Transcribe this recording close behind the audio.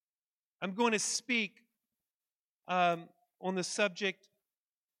I'm going to speak on the subject,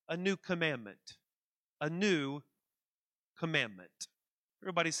 a new commandment. A new commandment.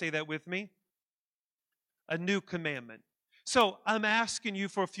 Everybody say that with me. A new commandment. So I'm asking you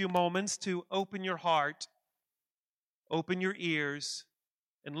for a few moments to open your heart, open your ears,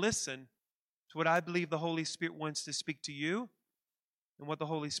 and listen to what I believe the Holy Spirit wants to speak to you and what the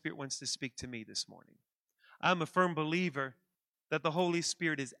Holy Spirit wants to speak to me this morning. I'm a firm believer that the Holy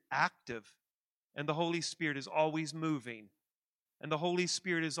Spirit is active and the Holy Spirit is always moving and the Holy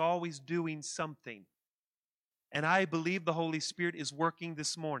Spirit is always doing something. And I believe the Holy Spirit is working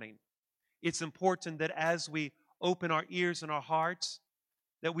this morning. It's important that as we open our ears and our hearts,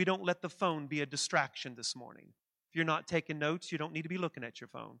 that we don't let the phone be a distraction this morning. If you're not taking notes, you don't need to be looking at your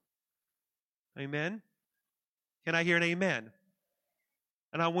phone. Amen? Can I hear an amen?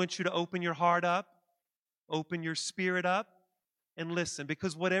 And I want you to open your heart up, open your spirit up, and listen,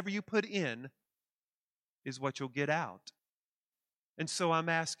 because whatever you put in is what you'll get out. And so I'm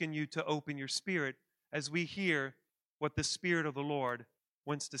asking you to open your spirit as we hear what the Spirit of the Lord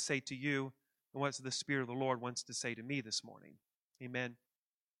wants to say to you and what the Spirit of the Lord wants to say to me this morning. Amen.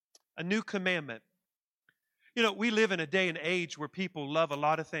 A new commandment. You know, we live in a day and age where people love a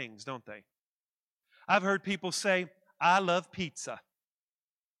lot of things, don't they? I've heard people say, I love pizza.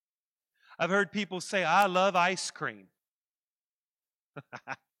 I've heard people say, I love ice cream.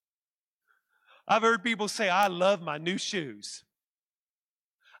 I've heard people say, I love my new shoes.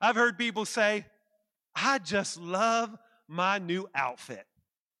 I've heard people say, I just love my new outfit.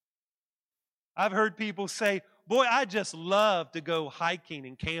 I've heard people say, boy, I just love to go hiking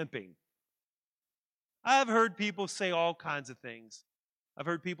and camping. I've heard people say all kinds of things. I've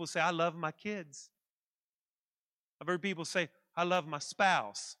heard people say, I love my kids. I've heard people say, I love my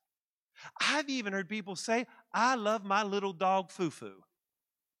spouse. I've even heard people say, I love my little dog, Fufu.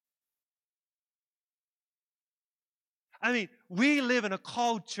 I mean, we live in a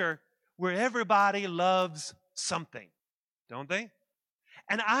culture where everybody loves something, don't they?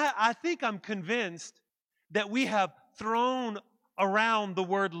 And I think I'm convinced that we have thrown around the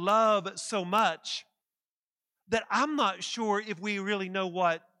word love so much that I'm not sure if we really know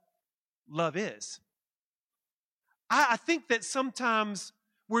what love is. I think that sometimes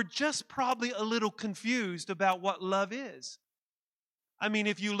we're just probably a little confused about what love is. I mean,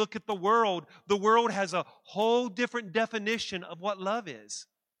 if you look at the world has a whole different definition of what love is,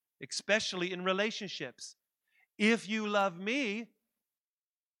 especially in relationships. If you love me,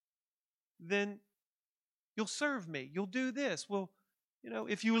 then you'll serve me. You'll do this. Well,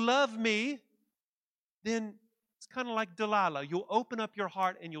 if you love me, then it's kind of like Delilah. You'll open up your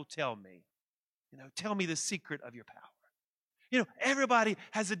heart and you'll tell me. Tell me the secret of your power. Everybody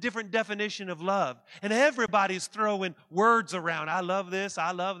has a different definition of love. And everybody's throwing words around. I love this.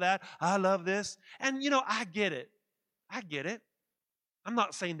 I love that. I love this. And, I get it. I get it. I'm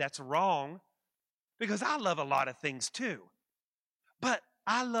not saying that's wrong because I love a lot of things too. But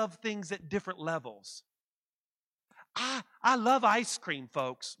I love things at different levels. I love ice cream,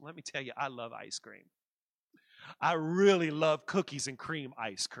 folks. Let me tell you, I love ice cream. I really love cookies and cream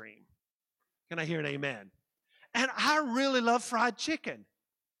ice cream. Can I hear an amen? And I really love fried chicken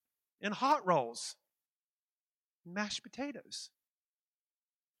and hot rolls, mashed potatoes,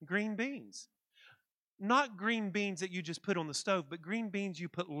 green beans. Not green beans that you just put on the stove, but green beans you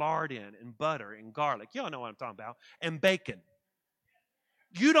put lard in and butter and garlic. Y'all know what I'm talking about. And bacon.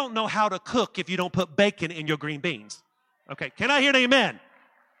 You don't know how to cook if you don't put bacon in your green beans. Okay, can I hear an amen?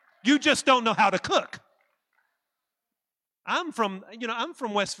 You just don't know how to cook. I'm from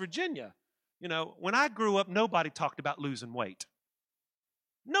West Virginia. When I grew up, nobody talked about losing weight.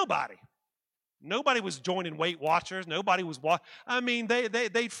 Nobody. Nobody was joining Weight Watchers. Nobody was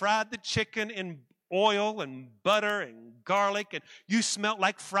they fried the chicken in oil and butter and garlic, and you smelled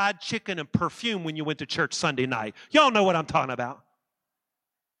like fried chicken and perfume when you went to church Sunday night. Y'all know what I'm talking about.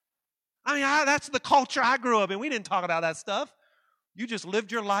 That's the culture I grew up in. We didn't talk about that stuff. You just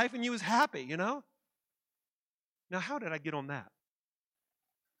lived your life and you was happy, Now, how did I get on that?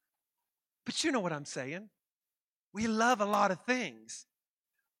 But you know what I'm saying. We love a lot of things.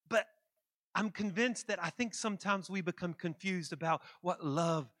 But I'm convinced that I think sometimes we become confused about what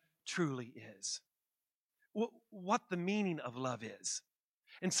love truly is. What the meaning of love is.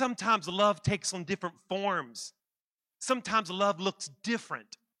 And sometimes love takes on different forms. Sometimes love looks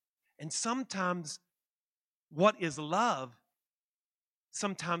different. And sometimes what is love,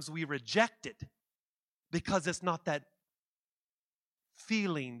 sometimes we reject it because it's not that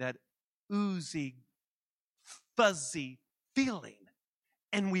feeling, that oozy, fuzzy feeling.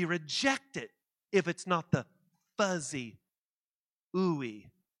 And we reject it if it's not the fuzzy, ooey,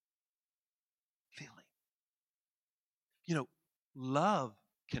 You know, love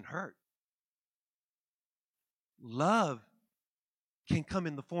can hurt. Love can come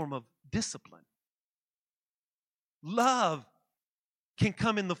in the form of discipline. Love can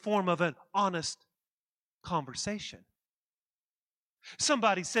come in the form of an honest conversation.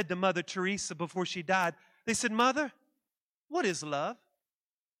 Somebody said to Mother Teresa before she died, they said, "Mother, what is love?"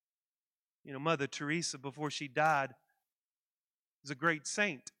 You know, Mother Teresa, before she died, was a great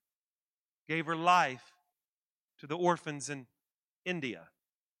saint, gave her life to the orphans in India.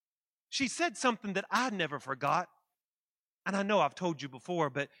 She said something that I never forgot, and I know I've told you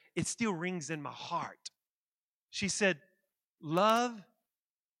before, but it still rings in my heart. She said, "Love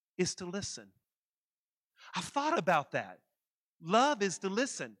is to listen." I've thought about that. Love is to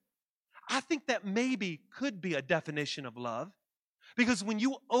listen. I think that maybe could be a definition of love, because when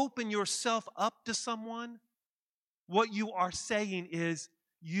you open yourself up to someone, what you are saying is,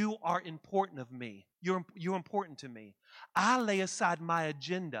 you are important of me. You're important to me. I lay aside my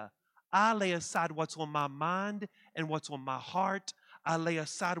agenda. I lay aside what's on my mind and what's on my heart. I lay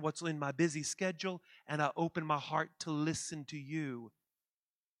aside what's in my busy schedule, and I open my heart to listen to you.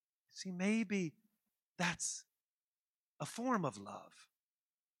 See, maybe that's a form of love.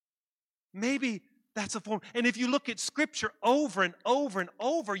 Maybe that's a form. And if you look at Scripture over and over and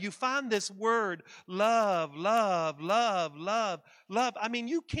over, you find this word, love, love, love, love, love. I mean,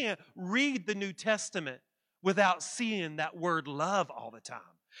 you can't read the New Testament without seeing that word love all the time.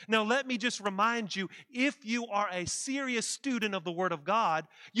 Now, let me just remind you, if you are a serious student of the Word of God,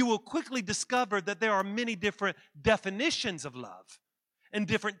 you will quickly discover that there are many different definitions of love and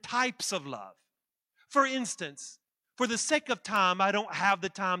different types of love. For instance, for the sake of time, I don't have the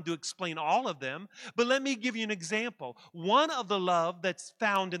time to explain all of them, but let me give you an example. One of the love that's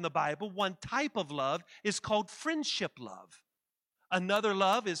found in the Bible, one type of love, is called friendship love. Another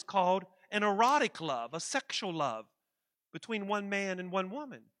love is called an erotic love, a sexual love between one man and one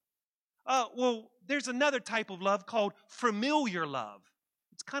woman. Well, there's another type of love called familiar love.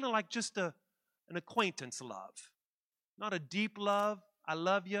 It's kind of like just an acquaintance love. Not a deep love. I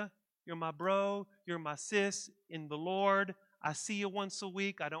love you. You're my bro. You're my sis in the Lord. I see you once a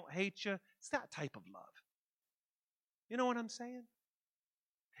week. I don't hate you. It's that type of love. You know what I'm saying?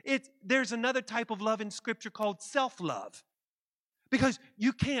 There's another type of love in Scripture called self-love. Because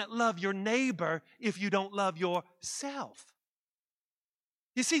you can't love your neighbor if you don't love yourself.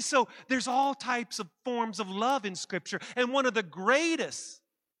 You see, so there's all types of forms of love in Scripture. And one of the greatest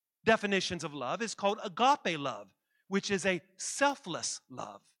definitions of love is called agape love, which is a selfless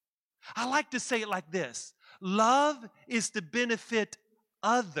love. I like to say it like this. Love is to benefit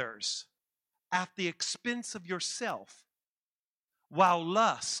others at the expense of yourself, while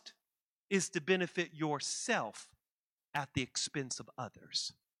lust is to benefit yourself at the expense of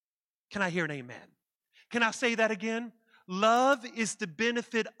others. Can I hear an amen? Can I say that again? Love is to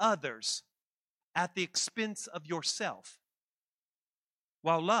benefit others at the expense of yourself,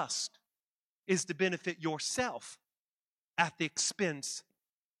 while lust is to benefit yourself at the expense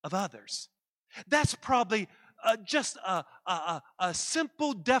of others. That's probably just a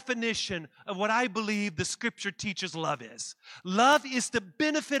simple definition of what I believe the Scripture teaches love is. Love is to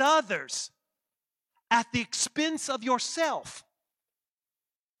benefit others at the expense of yourself,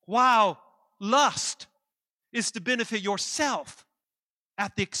 while lust is to benefit yourself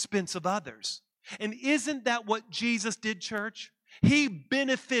at the expense of others. And isn't that what Jesus did, church? He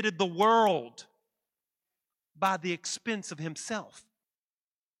benefited the world by the expense of himself.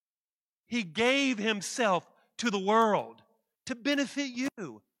 He gave himself to the world to benefit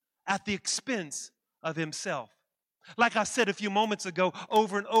you at the expense of himself. Like I said a few moments ago,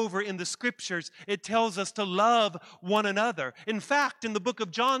 over and over in the Scriptures, it tells us to love one another. In fact, in the book of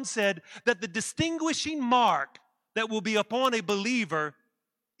John said that the distinguishing mark that will be upon a believer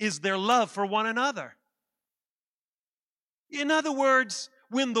is their love for one another. In other words,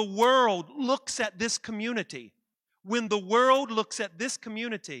 when the world looks at this community,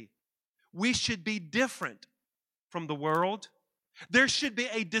 we should be different from the world. There should be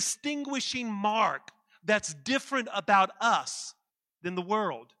a distinguishing mark that's different about us than the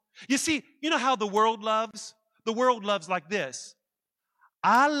world. You see, you know how the world loves? The world loves like this.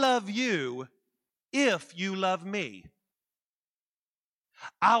 I love you if you love me.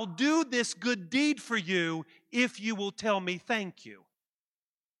 I'll do this good deed for you if you will tell me thank you.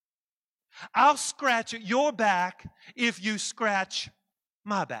 I'll scratch at your back if you scratch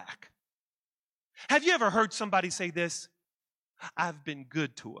my back. Have you ever heard somebody say this? I've been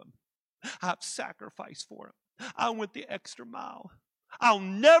good to him. I've sacrificed for him. I went the extra mile. I'll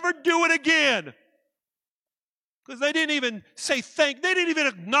never do it again. Because they didn't even say they didn't even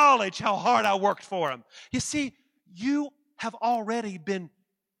acknowledge how hard I worked for him. You see, you have already been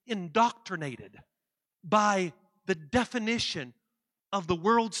indoctrinated by the definition of the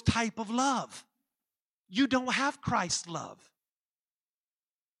world's type of love. You don't have Christ's love.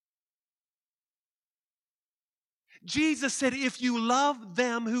 Jesus said, if you love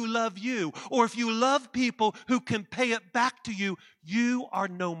them who love you, or if you love people who can pay it back to you, you are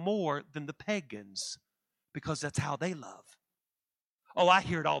no more than the pagans, because that's how they love. Oh, I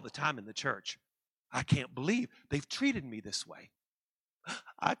hear it all the time in the church. I can't believe they've treated me this way.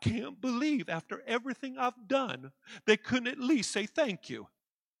 I can't believe after everything I've done, they couldn't at least say thank you.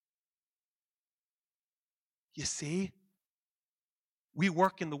 You see, we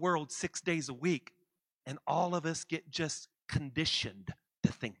work in the world 6 days a week, and all of us get just conditioned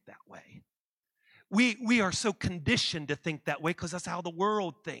to think that way. We are so conditioned to think that way because that's how the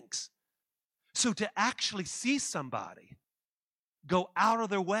world thinks. So to actually see somebody go out of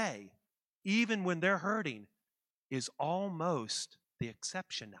their way, even when they're hurting, is almost the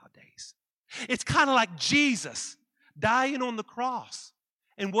exception nowadays. It's kind of like Jesus dying on the cross.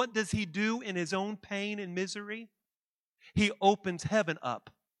 And what does he do in his own pain and misery? He opens heaven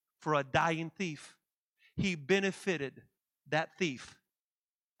up for a dying thief. He benefited that thief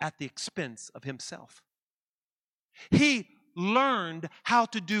at the expense of himself. He learned how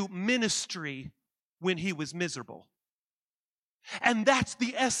to do ministry when he was miserable. And that's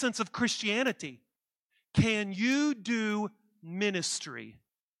the essence of Christianity. Can you do ministry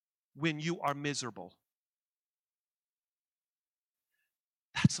when you are miserable?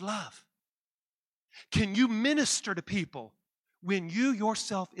 That's love. Can you minister to people when you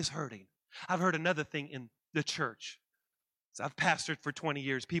yourself is hurting? I've heard another thing in the church. So I've pastored for 20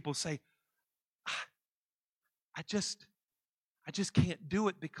 years. People say, I just can't do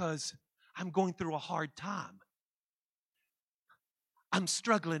it because I'm going through a hard time. I'm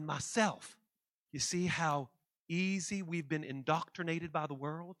struggling myself. You see how easy we've been indoctrinated by the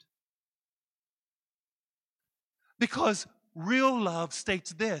world? Because real love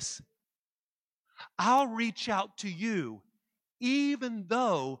states this: I'll reach out to you even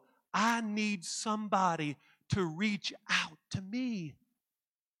though I need somebody to reach out to me.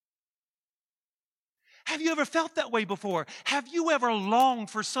 Have you ever felt that way before? Have you ever longed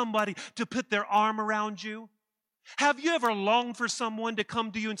for somebody to put their arm around you? Have you ever longed for someone to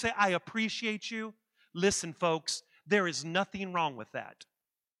come to you and say, I appreciate you? Listen, folks, there is nothing wrong with that.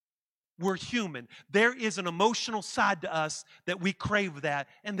 We're human. There is an emotional side to us that we crave that,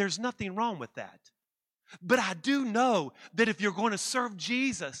 and there's nothing wrong with that. But I do know that if you're going to serve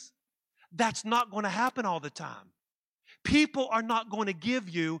Jesus, that's not going to happen all the time. People are not going to give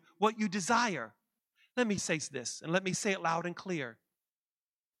you what you desire. Let me say this, and let me say it loud and clear.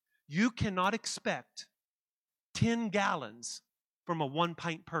 You cannot expect 10 gallons from a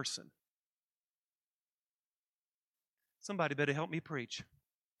 1-pint person. Somebody better help me preach.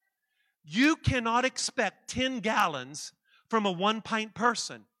 You cannot expect 10 gallons from a 1-pint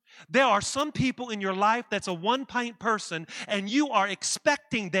person. There are some people in your life that's a 1-pint person, and you are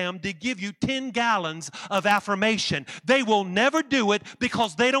expecting them to give you 10 gallons of affirmation. They will never do it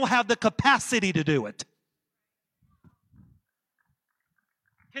because they don't have the capacity to do it.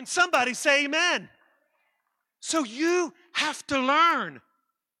 Can somebody say amen? So you have to learn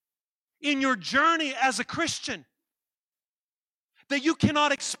in your journey as a Christian that you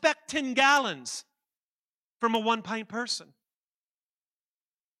cannot expect 10 gallons from a 1-pint person.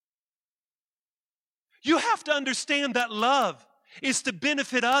 You have to understand that love is to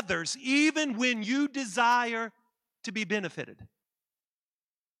benefit others even when you desire to be benefited.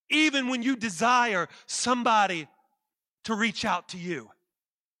 Even when you desire somebody to reach out to you.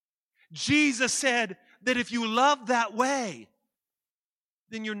 Jesus said that if you love that way,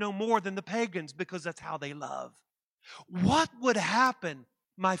 then you're no more than the pagans because that's how they love. What would happen,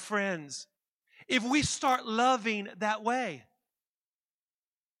 my friends, if we start loving that way?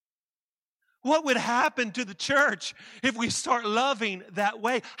 What would happen to the church if we start loving that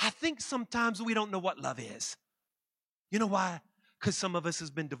way? I think sometimes we don't know what love is. You know why? Because some of us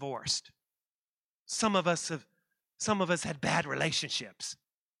has been divorced. Some of us had bad relationships.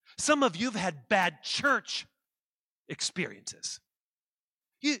 Some of you have had bad church experiences.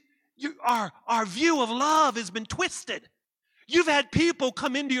 Our view of love has been twisted. You've had people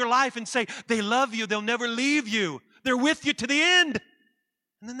come into your life and say, they love you, they'll never leave you. They're with you to the end.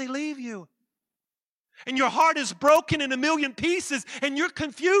 And then they leave you. And your heart is broken in a million pieces, and you're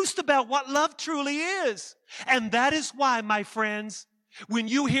confused about what love truly is. And that is why, my friends, when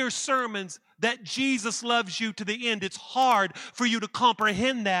you hear sermons that Jesus loves you to the end. It's hard for you to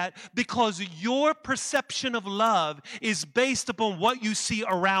comprehend that because your perception of love is based upon what you see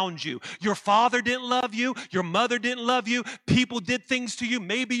around you. Your father didn't love you. Your mother didn't love you. People did things to you.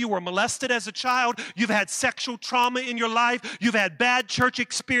 Maybe you were molested as a child. You've had sexual trauma in your life. You've had bad church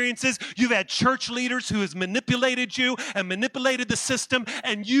experiences. You've had church leaders who has manipulated you and manipulated the system,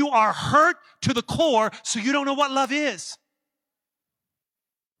 and you are hurt to the core, so you don't know what love is.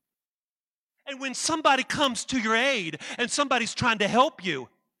 And when somebody comes to your aid and somebody's trying to help you,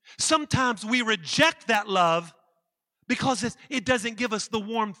 sometimes we reject that love because it doesn't give us the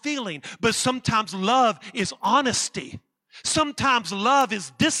warm feeling. But sometimes love is honesty. Sometimes love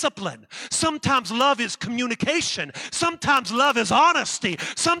is discipline. Sometimes love is communication. Sometimes love is honesty.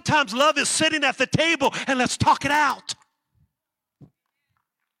 Sometimes love is sitting at the table and let's talk it out.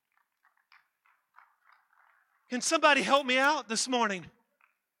 Can somebody help me out this morning?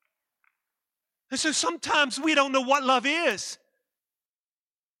 And so sometimes we don't know what love is.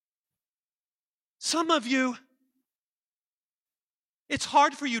 Some of you, it's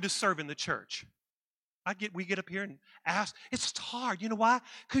hard for you to serve in the church. We get up here and ask. It's hard. You know why?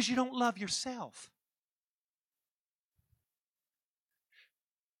 Because you don't love yourself.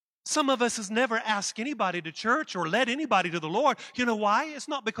 Some of us has never asked anybody to church or led anybody to the Lord. You know why? It's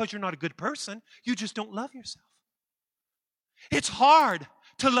not because you're not a good person. You just don't love yourself. It's hard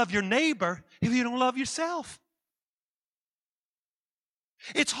to love your neighbor if you don't love yourself.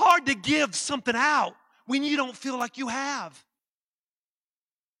 It's hard to give something out when you don't feel like you have.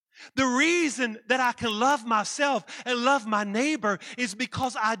 The reason that I can love myself and love my neighbor is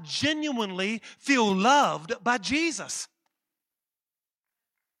because I genuinely feel loved by Jesus.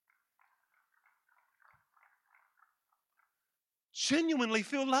 Genuinely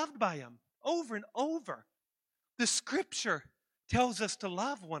feel loved by Him over and over. The Scripture tells us to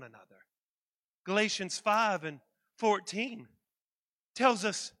love one another. Galatians 5:14 tells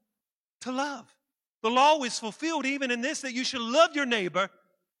us to love. The law is fulfilled even in this, that you should love your neighbor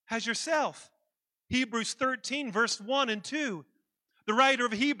as yourself. Hebrews 13, verse 1 and 2. The writer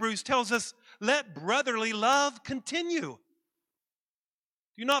of Hebrews tells us, let brotherly love continue.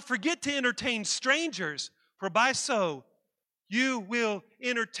 Do not forget to entertain strangers, for by so you will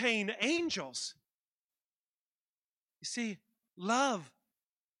entertain angels. You see, love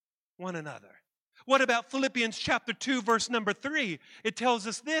one another. What about Philippians chapter 2, verse number 3? It tells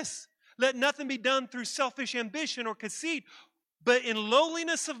us this: let nothing be done through selfish ambition or conceit, but in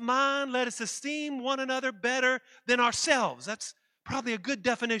lowliness of mind, let us esteem one another better than ourselves. That's probably a good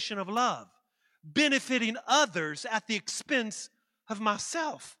definition of love. Benefiting others at the expense of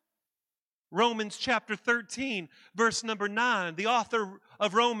myself. Romans chapter 13, verse number 9. The author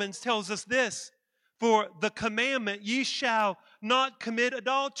of Romans tells us this: for the commandment, ye shall not commit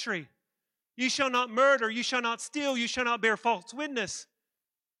adultery. Ye shall not murder. You shall not steal. You shall not bear false witness.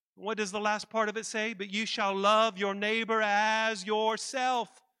 What does the last part of it say? But you shall love your neighbor as yourself.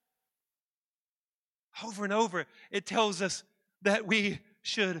 Over and over, it tells us that we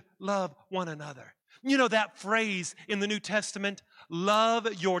should love one another. You know that phrase in the New Testament,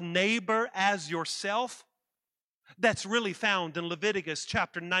 love your neighbor as yourself? That's really found in Leviticus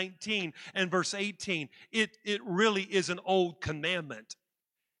chapter 19 and verse 18. It really is an old commandment.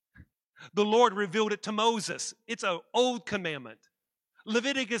 The Lord revealed it to Moses. It's an old commandment.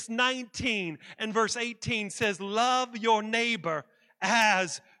 Leviticus 19 and verse 18 says, love your neighbor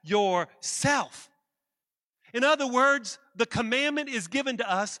as yourself. In other words, the commandment is given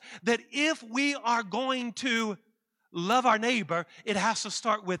to us that if we are going to love our neighbor, it has to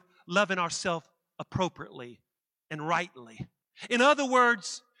start with loving ourselves appropriately and rightly. In other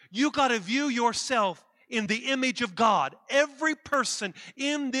words, you got to view yourself in the image of God. Every person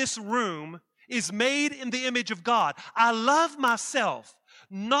in this room is made in the image of God. I love myself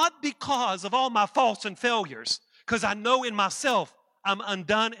not because of all my faults and failures, because I know in myself I'm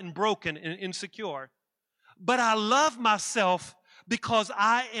undone and broken and insecure. But I love myself because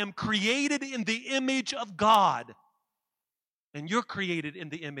I am created in the image of God. And you're created in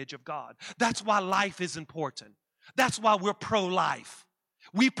the image of God. That's why life is important. That's why we're pro-life.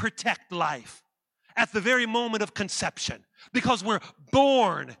 We protect life at the very moment of conception because we're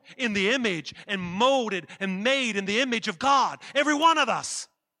born in the image and molded and made in the image of God. Every one of us.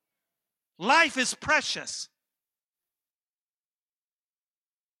 Life is precious.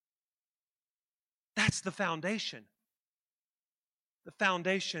 That's the foundation. The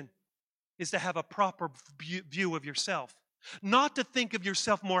foundation is to have a proper view of yourself. Not to think of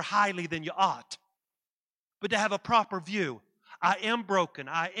yourself more highly than you ought, but to have a proper view. I am broken.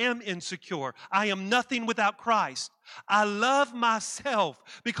 I am insecure. I am nothing without Christ. I love myself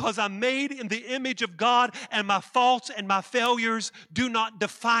because I'm made in the image of God, and my faults and my failures do not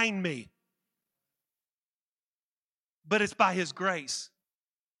define me. But it's by His grace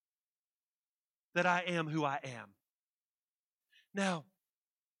that I am who I am. Now,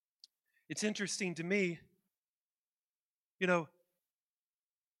 it's interesting to me,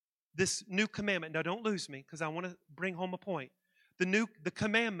 this new commandment. Now, don't lose me, because I want to bring home a point. The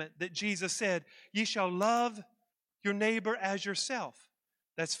commandment that Jesus said, ye shall love your neighbor as yourself.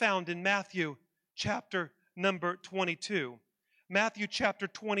 That's found in Matthew chapter number 22. Matthew chapter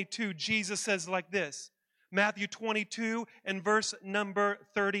 22, Jesus says like this. Matthew 22 and verse number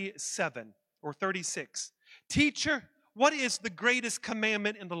 37 or 36. Teacher, what is the greatest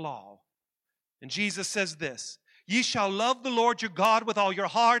commandment in the law? And Jesus says this, ye shall love the Lord your God with all your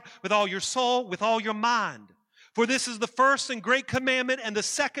heart, with all your soul, with all your mind. For this is the first and great commandment, and the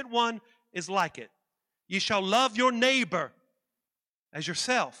second one is like it. Ye shall love your neighbor as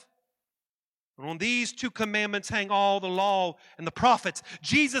yourself. And on these two commandments hang all the law and the prophets.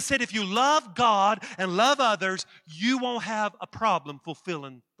 Jesus said if you love God and love others, you won't have a problem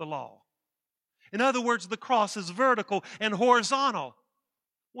fulfilling the law. In other words, the cross is vertical and horizontal.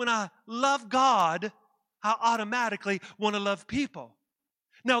 When I love God, I automatically want to love people.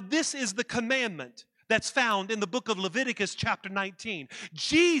 Now, this is the commandment that's found in the book of Leviticus chapter 19.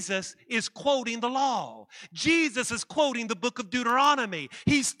 Jesus is quoting the law. Jesus is quoting the book of Deuteronomy.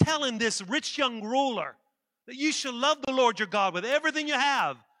 He's telling this rich young ruler that you should love the Lord your God with everything you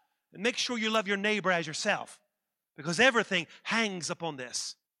have, and make sure you love your neighbor as yourself, because everything hangs upon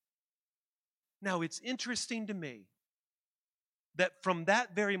this. Now, it's interesting to me that from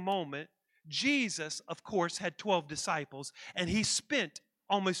that very moment, Jesus, of course, had 12 disciples, and He spent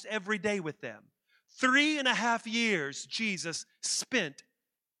almost every day with them. 3.5 years, Jesus spent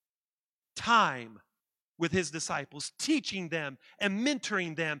time with His disciples, teaching them and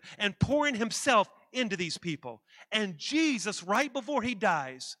mentoring them and pouring Himself into these people. And Jesus, right before He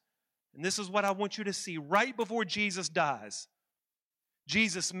dies, and this is what I want you to see, right before Jesus dies,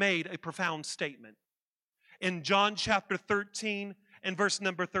 Jesus made a profound statement. In John chapter 13 and verse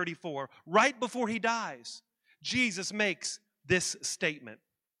number 34, right before He dies, Jesus makes this statement.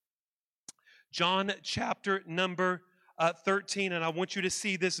 John chapter number 13, and I want you to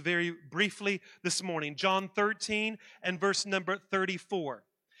see this very briefly this morning. John 13 and verse number 34.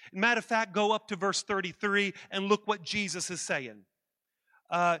 Matter of fact, go up to verse 33 and look what Jesus is saying.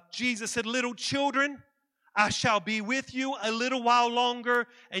 Jesus said, little children, I shall be with you a little while longer,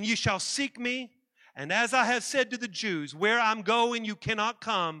 and you shall seek me. And as I have said to the Jews, where I'm going, you cannot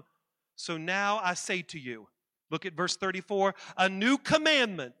come. So now I say to you, look at verse 34, a new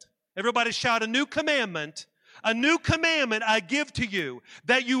commandment. Everybody shout, a new commandment. A new commandment I give to you,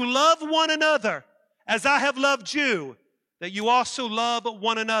 that you love one another as I have loved you, that you also love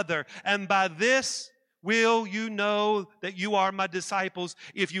one another. And by this will you know that you are my disciples,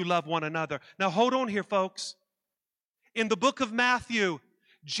 if you love one another. Now hold on here, folks. In the book of Matthew,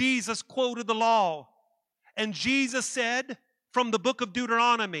 Jesus quoted the law. And Jesus said from the book of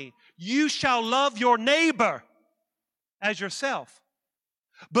Deuteronomy, you shall love your neighbor as yourself.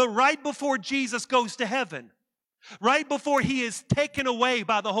 But right before Jesus goes to heaven, right before He is taken away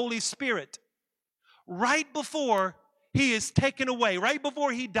by the Holy Spirit, right before He is taken away, right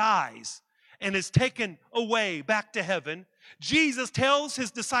before He dies and is taken away back to heaven, Jesus tells His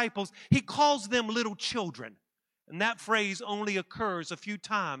disciples, He calls them little children. And that phrase only occurs a few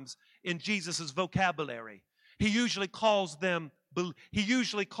times in Jesus' vocabulary. He usually calls them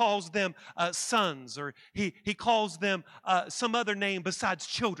sons, or he calls them some other name besides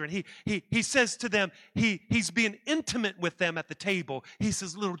children. He says to them, he's being intimate with them at the table. He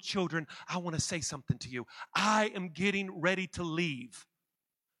says, little children, I want to say something to you. I am getting ready to leave.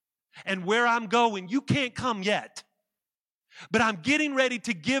 And where I'm going, you can't come yet. But I'm getting ready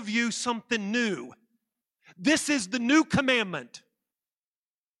to give you something new. This is the new commandment,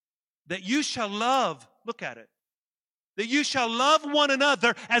 that you shall love, look at it, that you shall love one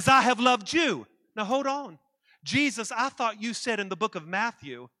another as I have loved you. Now hold on. Jesus, I thought you said in the book of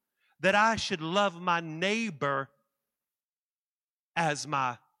Matthew that I should love my neighbor as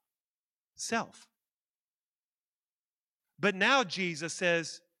myself. But now Jesus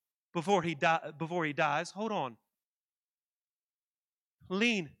says, before he dies, hold on.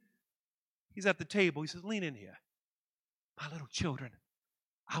 Lean. He's at the table. He says, lean in here. My little children,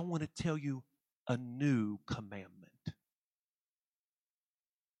 I want to tell you a new commandment.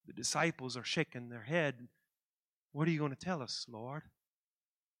 The disciples are shaking their head. What are you going to tell us, Lord?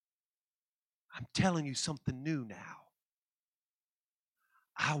 I'm telling you something new now.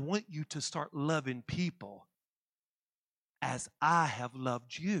 I want you to start loving people as I have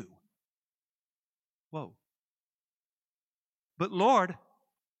loved you. Whoa. But Lord,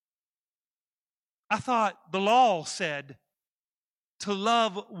 I thought the law said to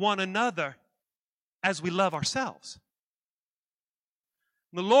love one another as we love ourselves.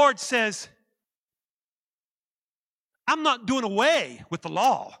 The Lord says, I'm not doing away with the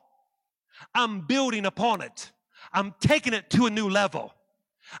law. I'm building upon it. I'm taking it to a new level.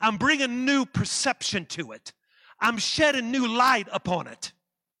 I'm bringing new perception to it. I'm shedding new light upon it.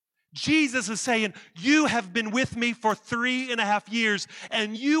 Jesus is saying, you have been with me for 3.5 years,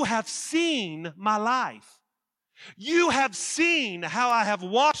 and you have seen my life. You have seen how I have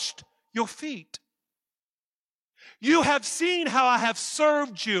washed your feet. You have seen how I have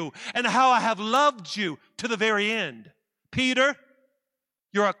served you and how I have loved you to the very end. Peter,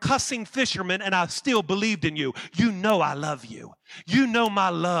 you're a cussing fisherman, and I still believed in you. You know I love you. You know my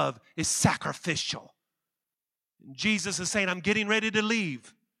love is sacrificial. Jesus is saying, I'm getting ready to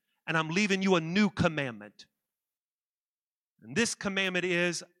leave, and I'm leaving you a new commandment. And this commandment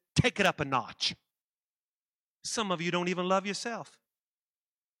is, take it up a notch. Some of you don't even love yourself.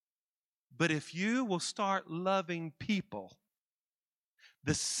 But if you will start loving people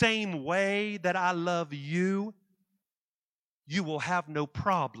the same way that I love you, you will have no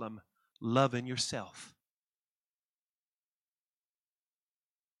problem loving yourself.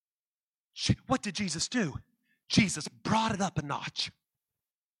 What did Jesus do? Jesus brought it up a notch.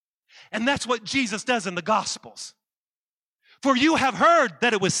 And that's what Jesus does in the Gospels. For you have heard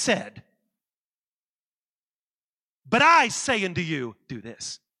that it was said, but I say unto you, do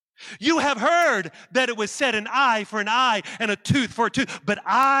this. You have heard that it was said, an eye for an eye and a tooth for a tooth. But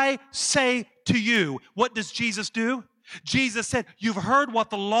I say to you, what does Jesus do? Jesus said, you've heard what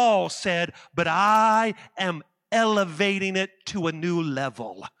the law said, but I am elevating it to a new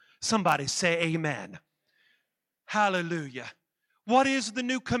level. Somebody say amen. Hallelujah. What is the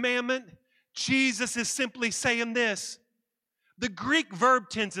new commandment? Jesus is simply saying this. The Greek verb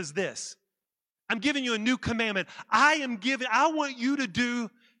tense is this. I'm giving you a new commandment. I want you to do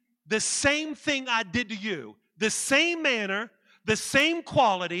the same thing I did to you, the same manner, the same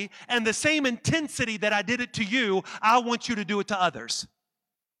quality, and the same intensity that I did it to you, I want you to do it to others.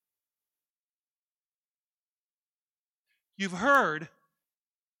 You've heard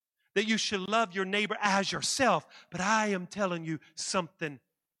that you should love your neighbor as yourself, but I am telling you something.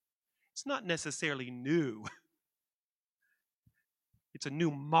 It's not necessarily new. It's a new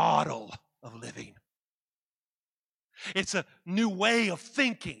model of living. It's a new way of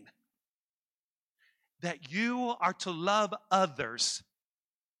thinking. That you are to love others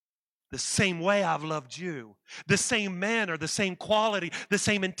the same way I've loved you, the same manner, the same quality, the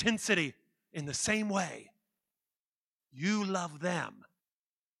same intensity, in the same way. You love them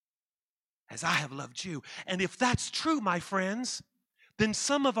as I have loved you. And if that's true, my friends, then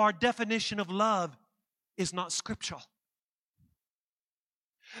some of our definition of love is not scriptural.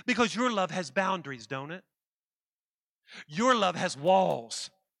 Because your love has boundaries, don't it? Your love has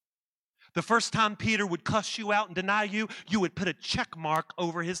walls. The first time Peter would cuss you out and deny you, you would put a check mark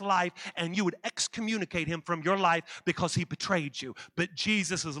over his life and you would excommunicate him from your life because he betrayed you. But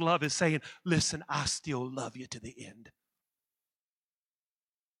Jesus' love is saying, listen, I still love you to the end.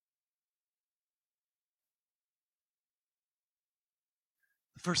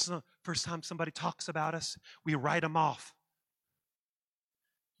 The first time somebody talks about us, we write them off.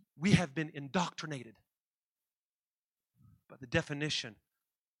 We have been indoctrinated by the definition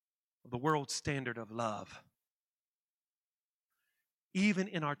of the world standard of love. Even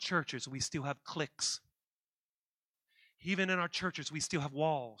in our churches, we still have cliques. Even in our churches, we still have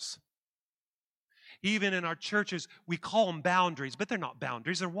walls. Even in our churches, we call them boundaries, but they're not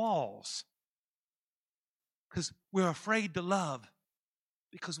boundaries, they're walls. Because we're afraid to love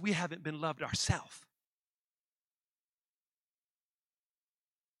because we haven't been loved ourselves.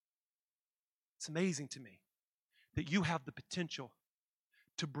 It's amazing to me that you have the potential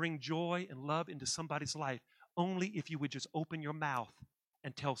to bring joy and love into somebody's life only if you would just open your mouth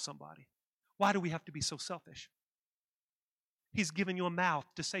and tell somebody. Why do we have to be so selfish? He's given you a mouth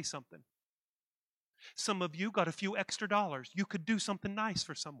to say something. Some of you got a few extra dollars. You could do something nice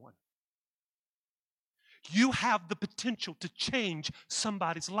for someone. You have the potential to change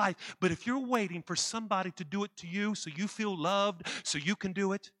somebody's life. But if you're waiting for somebody to do it to you so you feel loved, so you can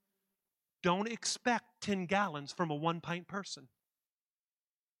do it, don't expect 10 gallons from a 1-pint person.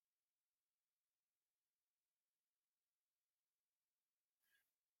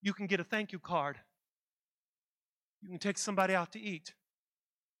 You can get a thank you card. You can take somebody out to eat.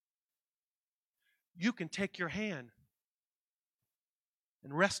 You can take your hand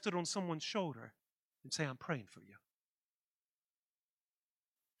and rest it on someone's shoulder and say, I'm praying for you.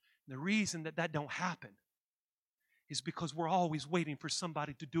 And the reason that that don't happen is because we're always waiting for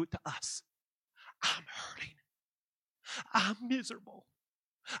somebody to do it to us. I'm hurting. I'm miserable.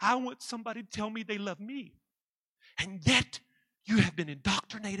 I want somebody to tell me they love me. And yet, you have been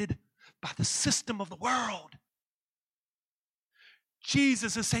indoctrinated by the system of the world.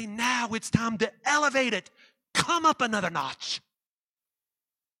 Jesus is saying, now it's time to elevate it. Come up another notch.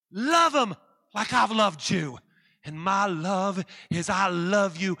 Love them like I've loved you. And my love is I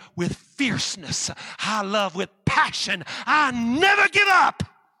love you with fierceness. I love with passion. I never give up.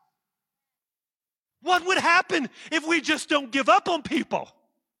 What would happen if we just don't give up on people?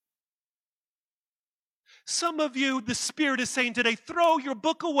 Some of you, the Spirit is saying today, throw your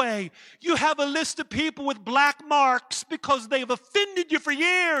book away. You have a list of people with black marks because they have offended you for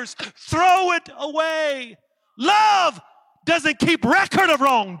years. Throw it away. Love doesn't keep record of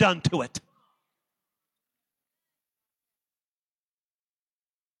wrong done to it.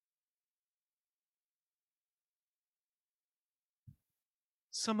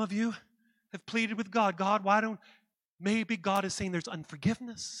 Some of you have pleaded with God, God, why don't, maybe God is saying there's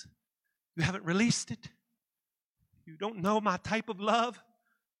unforgiveness. You haven't released it. You don't know my type of love.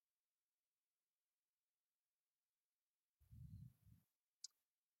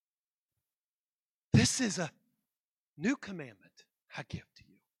 This is a new commandment I give to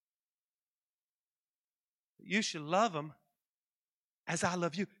you. You should love them as I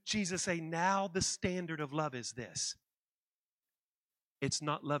love you. Jesus said, now the standard of love is this. It's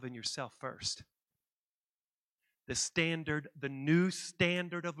not loving yourself first. The standard, the new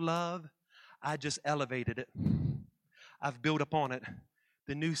standard of love, I just elevated it. I've built upon it.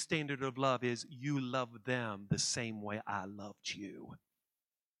 The new standard of love is you love them the same way I loved you.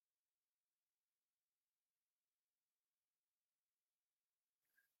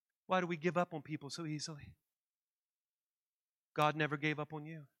 Why do we give up on people so easily? God never gave up on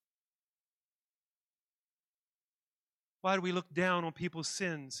you. Why do we look down on people's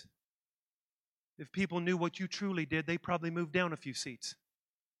sins? If people knew what you truly did, they probably moved down a few seats.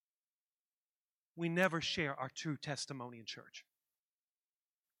 We never share our true testimony in church.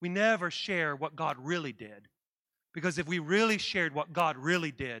 We never share what God really did. Because if we really shared what God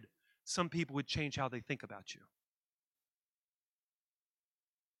really did, some people would change how they think about you.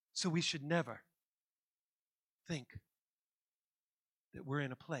 So we should never think that we're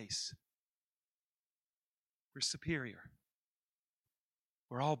in a place we're superior.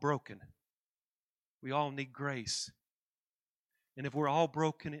 We're all broken. We all need grace. And if we're all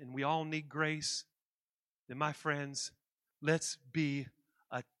broken and we all need grace, then my friends, let's be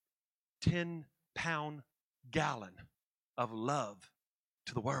a 10-pound gallon of love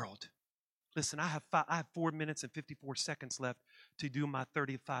to the world. Listen, I have 4 minutes and 54 seconds left to do my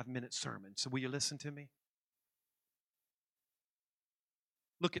 35-minute sermon. So will you listen to me?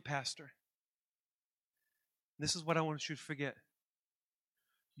 Look at Pastor. This is what I want you to forget.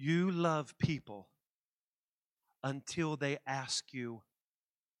 You love people until they ask you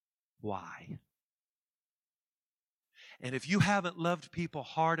why. And if you haven't loved people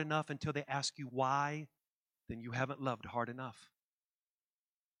hard enough until they ask you why, then you haven't loved hard enough.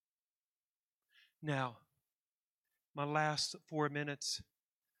 Now, my last 4 minutes,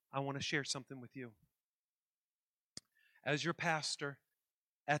 I want to share something with you. As your pastor,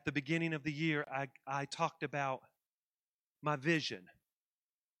 at the beginning of the year, I talked about my vision.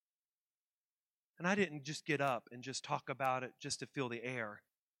 And I didn't just get up and just talk about it just to fill the air.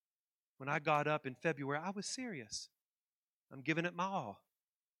 When I got up in February, I was serious. I'm giving it my all.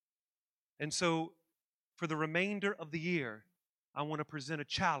 And so, for the remainder of the year, I want to present a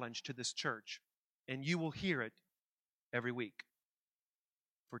challenge to this church. And you will hear it every week.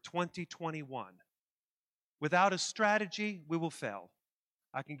 For 2021. Without a strategy, we will fail.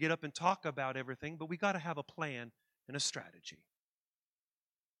 I can get up and talk about everything, but we got to have a plan and a strategy.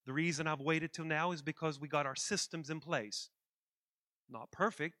 The reason I've waited till now is because we got our systems in place. Not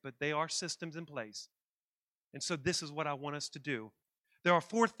perfect, but they are systems in place. And so this is what I want us to do. There are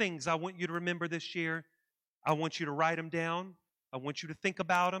 4 things I want you to remember this year. I want you to write them down. I want you to think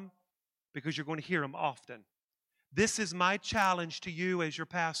about them because you're going to hear them often. This is my challenge to you as your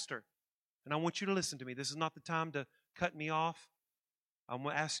pastor. And I want you to listen to me. This is not the time to cut me off. I'm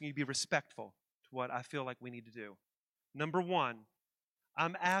asking you to be respectful to what I feel like we need to do. Number 1,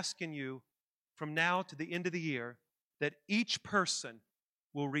 I'm asking you from now to the end of the year that each person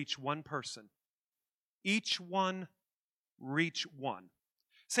will reach one person. Each one reach one.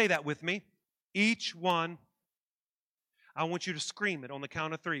 Say that with me. Each one. I want you to scream it on the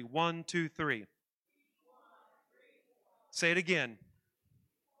count of 3. 1, 2, 3. Say it again.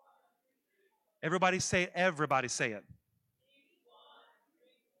 Everybody say it. Everybody say it.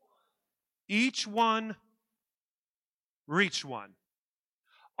 Each one, reach one.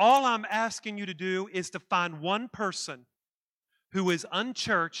 All I'm asking you to do is to find one person who is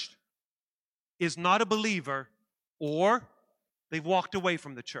unchurched, is not a believer, or they've walked away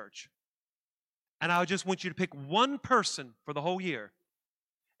from the church. And I just want you to pick one person for the whole year.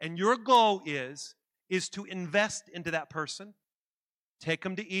 And your goal is to invest into that person, take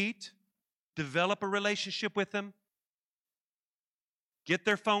them to eat, develop a relationship with them, get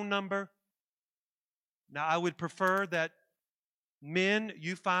their phone number. Now, I would prefer that men,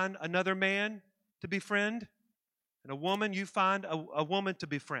 you find another man to befriend, and a woman, you find a woman to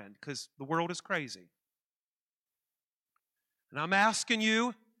befriend, because the world is crazy. And I'm asking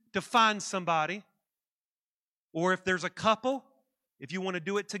you to find somebody, or if there's a couple, if you want to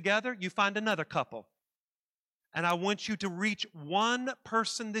do it together, you find another couple. And I want you to reach one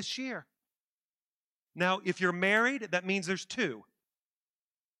person this year. Now, if you're married, that means there's two.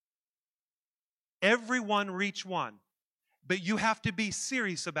 Everyone reach one. But you have to be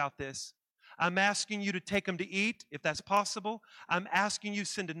serious about this. I'm asking you to take them to eat, if that's possible. I'm asking you to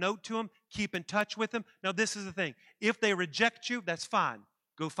send a note to them, keep in touch with them. Now, this is the thing. If they reject you, that's fine.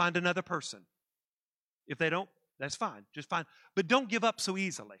 Go find another person. If they don't, that's fine. Just fine. But don't give up so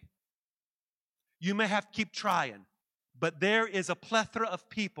easily. You may have to keep trying. But there is a plethora of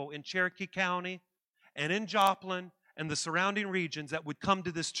people in Cherokee County and in Joplin and the surrounding regions that would come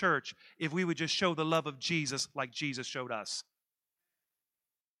to this church if we would just show the love of Jesus like Jesus showed us.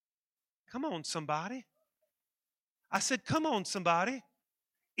 Come on, somebody. I said, come on, somebody.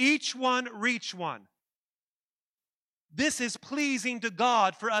 Each one reach one. This is pleasing to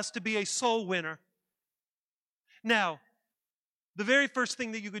God for us to be a soul winner. Now, the very first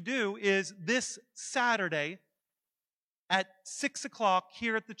thing that you could do is this Saturday at 6 o'clock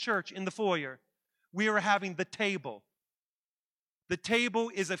here at the church in the foyer, we are having the table. The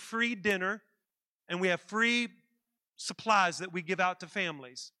table is a free dinner, and we have free supplies that we give out to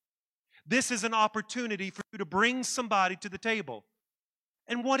families. This is an opportunity for you to bring somebody to the table.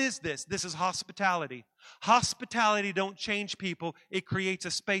 And what is this? This is hospitality. Hospitality don't change people. It creates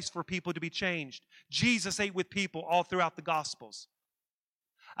a space for people to be changed. Jesus ate with people all throughout the Gospels.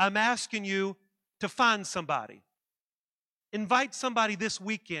 I'm asking you to find somebody. Invite somebody this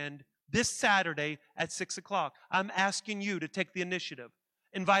weekend, this Saturday at 6 o'clock. I'm asking you to take the initiative.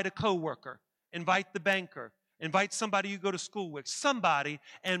 Invite a coworker. Invite the banker. Invite somebody you go to school with. Somebody,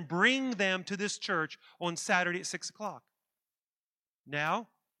 and bring them to this church on Saturday at 6 o'clock. Now,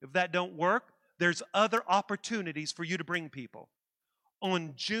 if that don't work, there's other opportunities for you to bring people.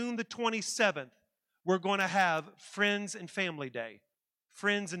 On June the 27th, we're going to have Friends and Family Day.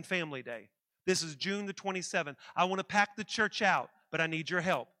 Friends and Family Day. This is June the 27th. I want to pack the church out, but I need your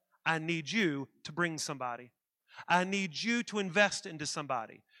help. I need you to bring somebody. I need you to invest into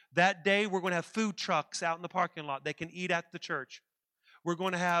somebody. That day, we're going to have food trucks out in the parking lot. They can eat at the church. We're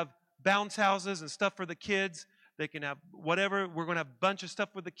going to have bounce houses and stuff for the kids. They can have whatever. We're going to have a bunch of stuff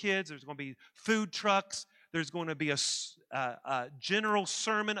for the kids. There's going to be food trucks. There's going to be a general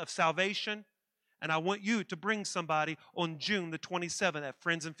sermon of salvation. And I want you to bring somebody on June the 27th at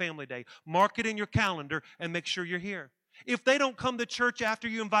Friends and Family Day. Mark it in your calendar and make sure you're here. If they don't come to church after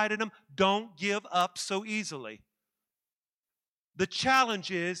you invited them, don't give up so easily. The challenge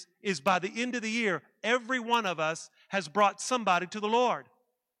is by the end of the year, every one of us has brought somebody to the Lord.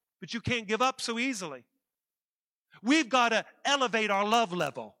 But you can't give up so easily. We've got to elevate our love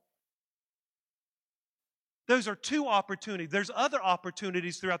level. Those are two opportunities. There's other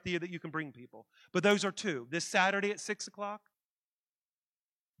opportunities throughout the year that you can bring people. But those are two. This Saturday at 6 o'clock,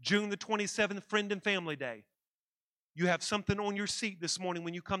 June the 27th, Friend and Family Day. You have something on your seat this morning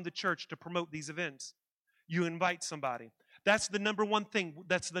when you come to church to promote these events. You invite somebody. That's the number one thing.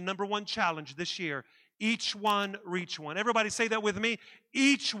 That's the number one challenge this year. Each one, reach one. Everybody say that with me.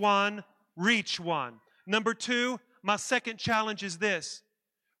 Each one, reach one. Number two, my second challenge is this.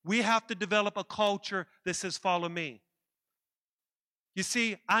 We have to develop a culture that says, follow me. You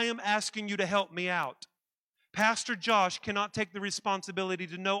see, I am asking you to help me out. Pastor Josh cannot take the responsibility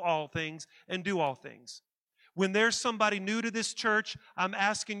to know all things and do all things. When there's somebody new to this church, I'm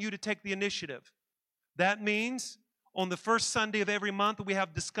asking you to take the initiative. That means on the first Sunday of every month, we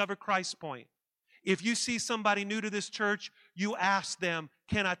have Discover Christ Point. If you see somebody new to this church, you ask them,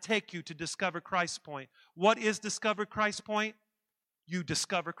 can I take you to Discover Christ Point? What is Discover Christ Point? You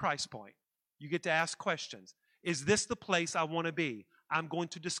discover Christ Point. You get to ask questions. Is this the place I want to be? I'm going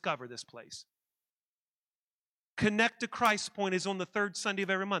to discover this place. Connect to Christ Point is on the third Sunday of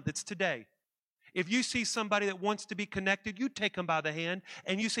every month. It's today. If you see somebody that wants to be connected, you take them by the hand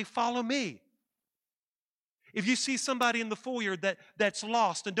and you say, follow me. If you see somebody in the foyer that's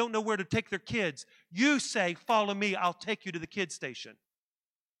lost and don't know where to take their kids, you say, follow me, I'll take you to the kids station.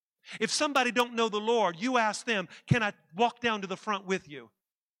 If somebody don't know the Lord, you ask them, can I walk down to the front with you?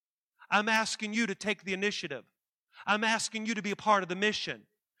 I'm asking you to take the initiative. I'm asking you to be a part of the mission.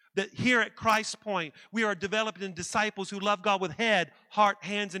 That here at Christ Point, we are developing disciples who love God with head, heart,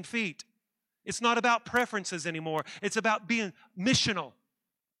 hands, and feet. It's not about preferences anymore. It's about being missional.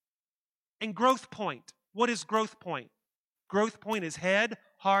 And Growth Point. What is Growth Point? Growth Point is head,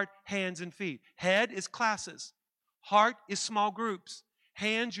 heart, hands, and feet. Head is classes. Heart is small groups.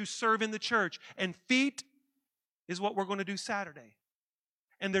 Hands, you serve in the church. And feet is what we're going to do Saturday.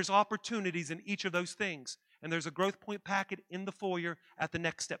 And there's opportunities in each of those things. And there's a Growth Point packet in the foyer at the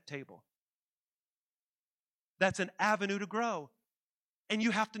Next Step table. That's an avenue to grow. And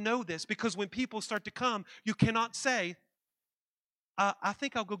you have to know this, because when people start to come, you cannot say, I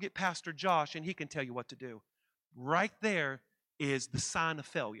think I'll go get Pastor Josh and he can tell you what to do. Right there is the sign of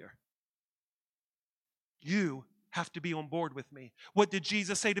failure. You have to be on board with me. What did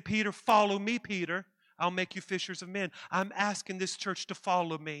Jesus say to Peter? Follow me, Peter. I'll make you fishers of men. I'm asking this church to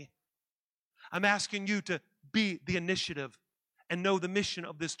follow me. I'm asking you to be the initiative and know the mission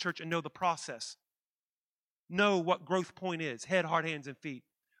of this church and know the process. Know what Growth Point is. Head, heart, hands, and feet.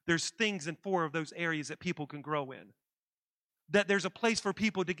 There's things in 4 of those areas that people can grow in. That there's a place for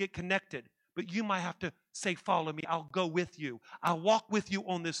people to get connected. But you might have to say, follow me. I'll go with you. I'll walk with you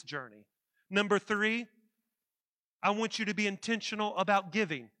on this journey. Number 3, I want you to be intentional about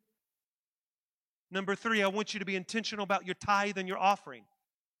giving. Number 3, I want you to be intentional about your tithe and your offering.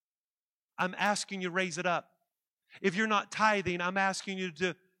 I'm asking you to raise it up. If you're not tithing, I'm asking you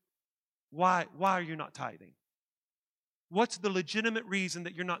to, why are you not tithing? What's the legitimate reason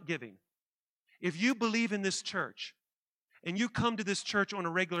that you're not giving? If you believe in this church and you come to this church on a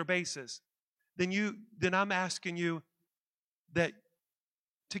regular basis, then I'm asking you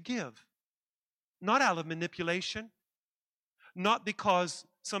to give. Not out of manipulation, not because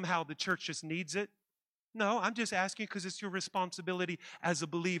somehow the church just needs it. No, I'm just asking because it's your responsibility as a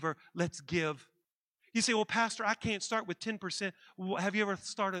believer. Let's give. You say, well, Pastor, I can't start with 10%. Have you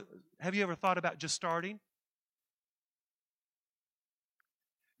ever thought about just starting?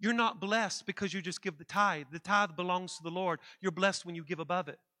 You're not blessed because you just give the tithe. The tithe belongs to the Lord. You're blessed when you give above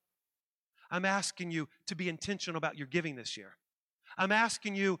it. I'm asking you to be intentional about your giving this year. I'm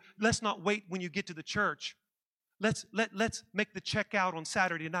asking you, let's not wait when you get to the church. Let's make the check out on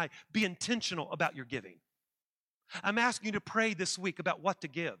Saturday night. Be intentional about your giving. I'm asking you to pray this week about what to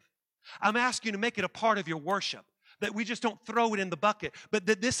give. I'm asking you to make it a part of your worship. That we just don't throw it in the bucket, but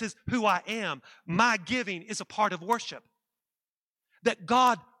that this is who I am. My giving is a part of worship. That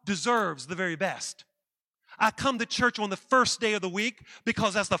God deserves the very best. I come to church on the first day of the week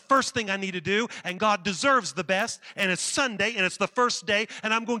because that's the first thing I need to do, and God deserves the best, and it's Sunday, and it's the first day,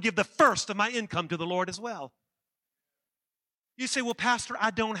 and I'm going to give the first of my income to the Lord as well. You say, well, Pastor, I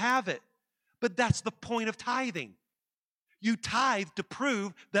don't have it. But that's the point of tithing. You tithe to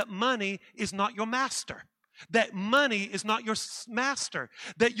prove that money is not your master. That money is not your master.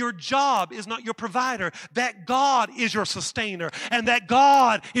 That your job is not your provider. That God is your sustainer. And that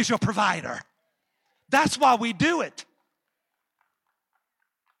God is your provider. That's why we do it.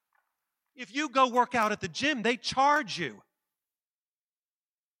 If you go work out at the gym, they charge you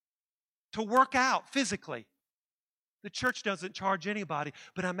to work out physically. The church doesn't charge anybody,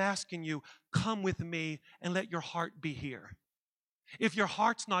 but I'm asking you, come with me and let your heart be here. If your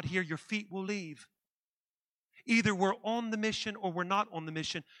heart's not here, your feet will leave. Either we're on the mission or we're not on the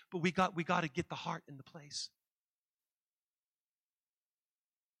mission, but we got to get the heart in the place.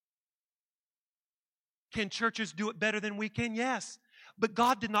 Can churches do it better than we can? Yes. But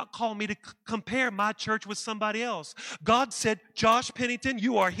God did not call me to compare my church with somebody else. God said, Josh Pennington,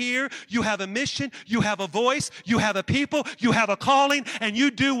 you are here. You have a mission. You have a voice. You have a people. You have a calling. And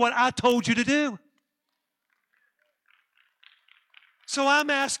you do what I told you to do. So I'm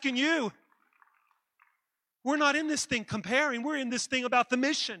asking you, we're not in this thing comparing. We're in this thing about the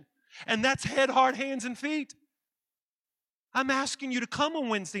mission. And that's head, heart, hands, and feet. I'm asking you to come on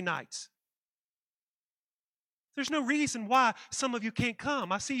Wednesday nights. There's no reason why some of you can't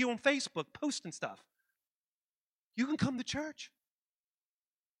come. I see you on Facebook posting stuff. You can come to church.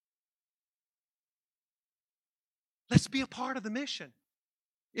 Let's be a part of the mission.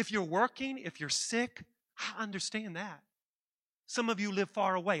 If you're working, if you're sick, I understand that. Some of you live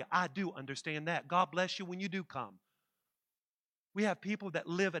far away. I do understand that. God bless you when you do come. We have people that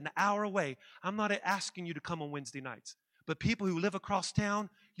live an hour away. I'm not asking you to come on Wednesday nights. But people who live across town,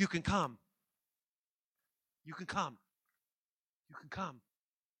 you can come. You can come. You can come.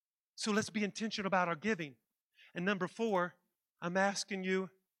 So let's be intentional about our giving. And number 4, I'm asking you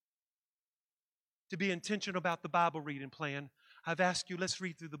to be intentional about the Bible reading plan. I've asked you, let's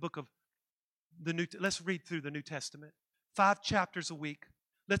read through the New Testament. 5 chapters a week.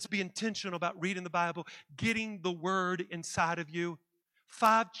 Let's be intentional about reading the Bible, getting the Word inside of you.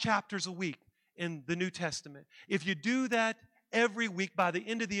 5 chapters a week in the New Testament. If you do that every week, by the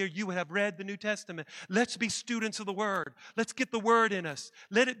end of the year, you will have read the New Testament. Let's be students of the Word. Let's get the Word in us.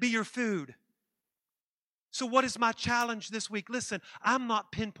 Let it be your food. So what is my challenge this week? Listen, I'm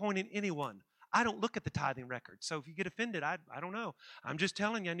not pinpointing anyone. I don't look at the tithing record. So if you get offended, I don't know. I'm just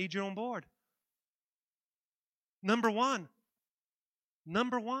telling you, I need you on board. Number one,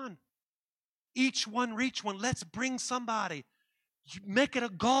 each one reach one. Let's bring somebody. Make it a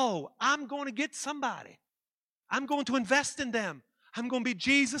goal. I'm going to get somebody. I'm going to invest in them. I'm going to be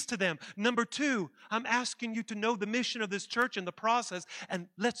Jesus to them. Number 2, I'm asking you to know the mission of this church and the process, and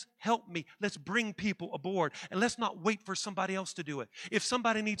let's help me. Let's bring people aboard, and let's not wait for somebody else to do it. If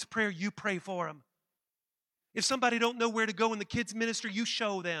somebody needs prayer, you pray for them. If somebody don't know where to go in the kids' ministry, you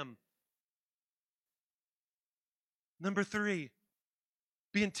show them. Number 3,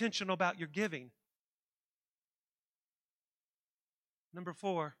 be intentional about your giving. Number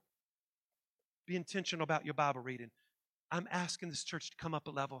 4, be intentional about your Bible reading. I'm asking this church to come up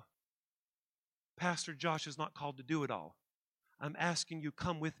a level. Pastor Josh is not called to do it all. I'm asking you,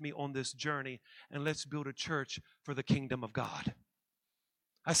 come with me on this journey, and let's build a church for the kingdom of God.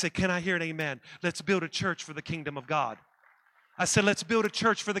 I said, can I hear an amen? Let's build a church for the kingdom of God. I said, let's build a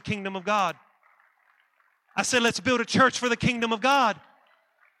church for the kingdom of God. I said, let's build a church for the kingdom of God.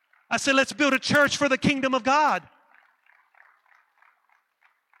 I said, let's build a church for the kingdom of God.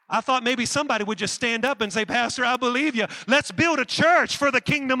 I thought maybe somebody would just stand up and say, Pastor, I believe you. Let's build a church for the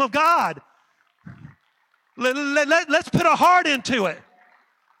kingdom of God. Let's put our heart into it.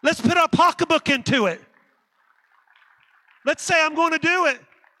 Let's put our pocketbook into it. Let's say, I'm going to do it.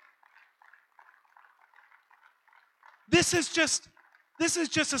 This is just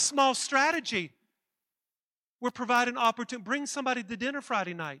a small strategy. We're providing opportunity. Bring somebody to dinner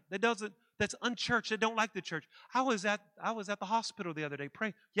Friday night that's unchurched, that don't like the church. I was at the hospital the other day,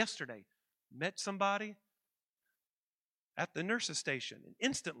 yesterday. Met somebody at the nurse's station. And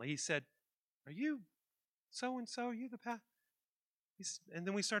instantly he said, are you so-and-so? Are you the pastor? And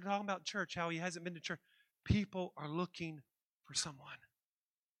then we started talking about church, how he hasn't been to church. People are looking for someone.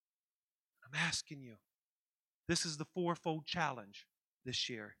 I'm asking you. This is the 4-fold challenge this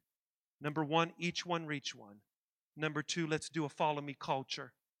year. Number 1, each one reach one. Number 2, let's do a follow me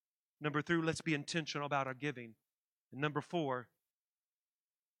culture. Number 3, let's be intentional about our giving. And number 4,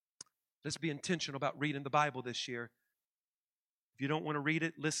 let's be intentional about reading the Bible this year. If you don't want to read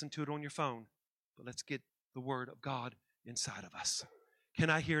it, listen to it on your phone. But let's get the Word of God inside of us. Can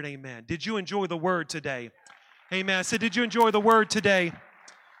I hear an amen? Did you enjoy the Word today? Amen. I said, did you enjoy the Word today?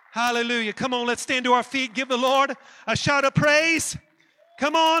 Hallelujah. Come on, let's stand to our feet. Give the Lord a shout of praise.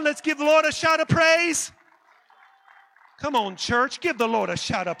 Come on, let's give the Lord a shout of praise. Come on, church, give the Lord a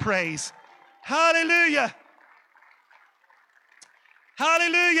shout of praise. Hallelujah.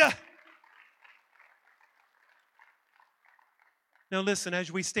 Hallelujah. Now listen,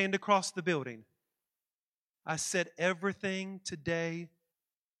 as we stand across the building, I said everything today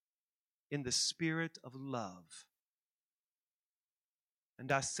in the spirit of love.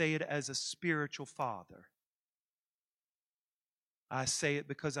 And I say it as a spiritual father. I say it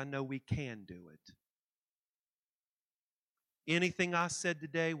because I know we can do it. Anything I said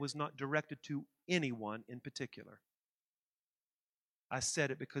today was not directed to anyone in particular. I said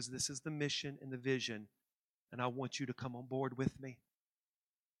it because this is the mission and the vision, and I want you to come on board with me.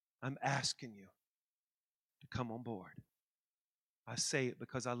 I'm asking you to come on board. I say it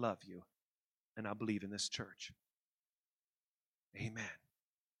because I love you, and I believe in this church. Amen.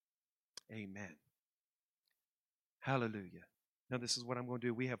 Amen. Hallelujah. Now, this is what I'm going to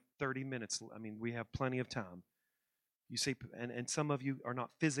do. We have 30 minutes. We have plenty of time. You say, and some of you are not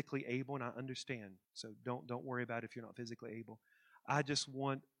physically able, and I understand. So don't worry about it if you're not physically able. I just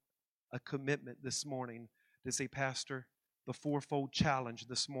want a commitment this morning to say, Pastor, the 4-fold challenge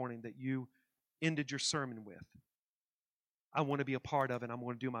this morning that you ended your sermon with, I want to be a part of, and I'm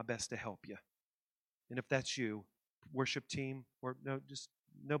going to do my best to help you. And if that's you, worship team, or no, just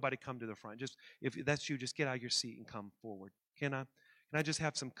nobody come to the front. Just if that's you, just get out of your seat and come forward. Can I just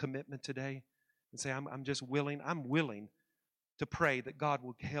have some commitment today and say, I'm just willing. I'm willing to pray that God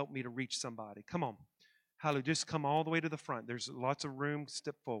will help me to reach somebody. Come on. Hallelujah. Just come all the way to the front. There's lots of room.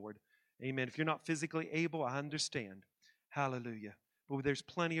 Step forward. Amen. If you're not physically able, I understand. Hallelujah. But there's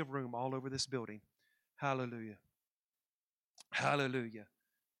plenty of room all over this building. Hallelujah. Hallelujah.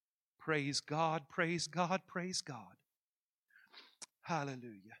 Praise God, praise God, praise God.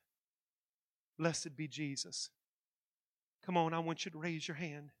 Hallelujah. Blessed be Jesus. Come on, I want you to raise your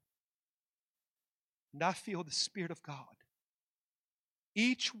hand. And I feel the Spirit of God.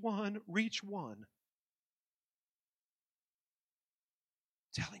 Each one, reach one.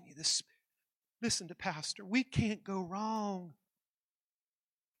 I'm telling you this. Listen to Pastor. We can't go wrong.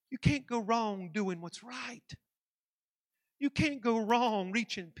 You can't go wrong doing what's right. You can't go wrong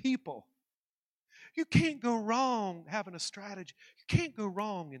reaching people. You can't go wrong having a strategy. You can't go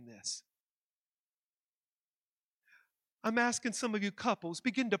wrong in this. I'm asking some of you couples,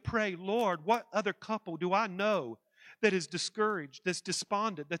 begin to pray, Lord, what other couple do I know that is discouraged, that's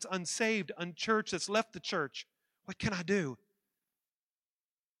despondent, that's unsaved, unchurched, that's left the church? What can I do?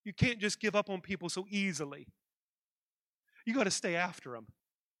 You can't just give up on people so easily. You got to stay after them.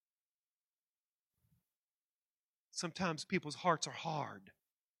 Sometimes people's hearts are hard.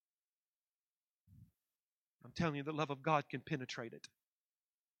 I'm telling you, the love of God can penetrate it.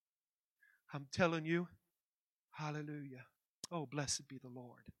 I'm telling you, hallelujah. Oh, blessed be the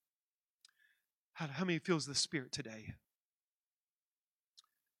Lord. How many feels the Spirit today?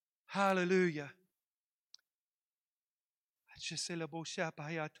 Hallelujah.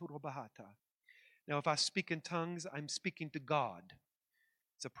 Now, if I speak in tongues, I'm speaking to God.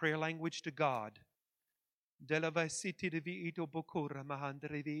 It's a prayer language to God.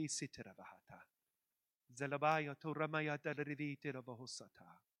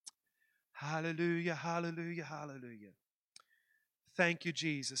 Hallelujah, hallelujah, hallelujah. Thank you,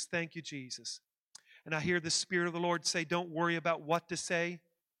 Jesus. Thank you, Jesus. And I hear the Spirit of the Lord say, don't worry about what to say,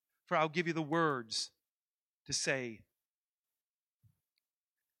 for I'll give you the words to say.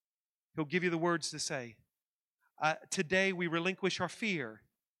 He'll give you the words to say. Today we relinquish our fear.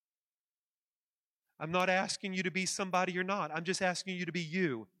 I'm not asking you to be somebody you're not. I'm just asking you to be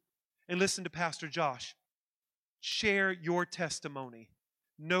you. And listen to Pastor Josh. Share your testimony.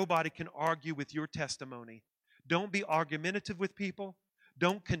 Nobody can argue with your testimony. Don't be argumentative with people.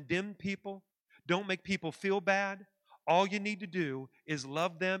 Don't condemn people. Don't make people feel bad. All you need to do is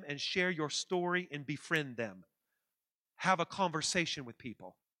love them and share your story and befriend them. Have a conversation with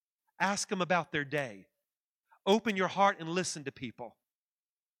people. Ask them about their day. Open your heart and listen to people.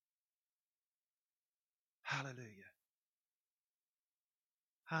 Hallelujah.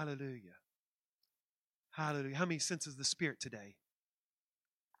 Hallelujah. Hallelujah. How many senses the Spirit today?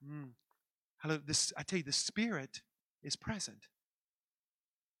 Hallelujah. I tell you, the Spirit is present.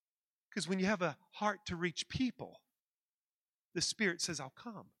 Because when you have a heart to reach people, the Spirit says, I'll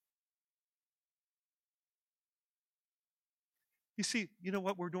come. You see, you know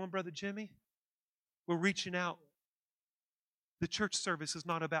what we're doing, Brother Jimmy? We're reaching out. The church service is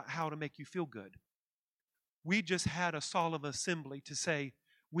not about how to make you feel good. We just had a solemn assembly to say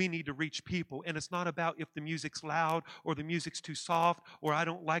we need to reach people. And it's not about if the music's loud or the music's too soft or I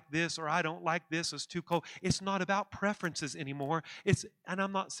don't like this or I don't like this, it's too cold. It's not about preferences anymore. And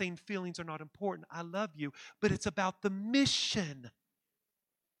I'm not saying feelings are not important. I love you. But it's about the mission.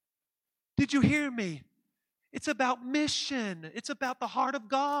 Did you hear me? It's about mission. It's about the heart of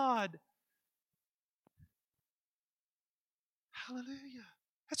God. Hallelujah.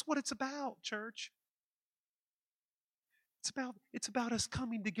 That's what it's about, church. It's about us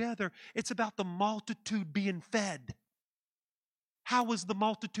coming together. It's about the multitude being fed. How was the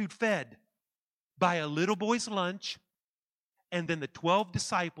multitude fed? By a little boy's lunch, and then the 12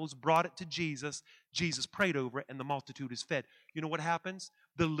 disciples brought it to Jesus. Jesus prayed over it, and the multitude is fed. You know what happens?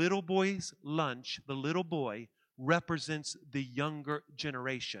 The little boy's lunch, the little boy, represents the younger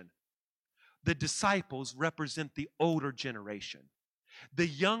generation. The disciples represent the older generation. The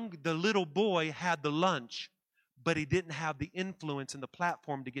little boy had the lunch, but he didn't have the influence and the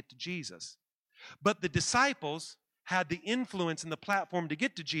platform to get to Jesus. But the disciples had the influence and the platform to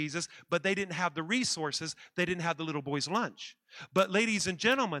get to Jesus, but they didn't have the resources. They didn't have the little boy's lunch. But ladies and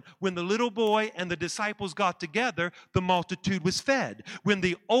gentlemen, when the little boy and the disciples got together, the multitude was fed. When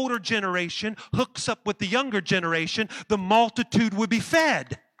the older generation hooks up with the younger generation, the multitude would be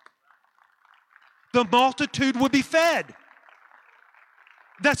fed. The multitude would be fed.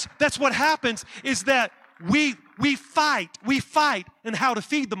 That's what happens, is that we fight in how to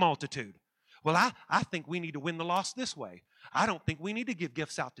feed the multitude. Well, I think we need to win the lost this way. I don't think we need to give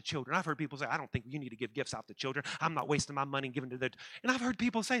gifts out to children. I've heard people say, I don't think you need to give gifts out to children. I'm not wasting my money giving to them. And I've heard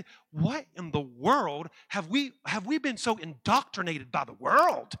people say, what in the world have we been so indoctrinated by the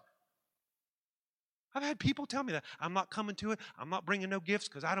world? I've had people tell me that. I'm not coming to it. I'm not bringing no gifts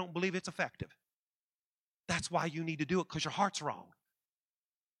because I don't believe it's effective. That's why you need to do it, because your heart's wrong.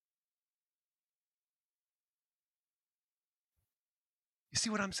 You see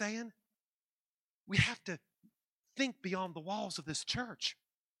what I'm saying? We have to think beyond the walls of this church.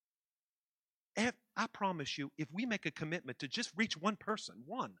 And I promise you, if we make a commitment to just reach one person,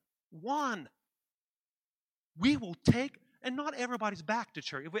 one, we will take, and not everybody's back to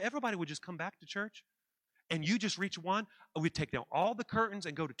church. If everybody would just come back to church and you just reach one, we'd take down all the curtains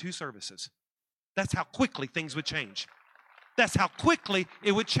and go to 2 services. That's how quickly things would change. That's how quickly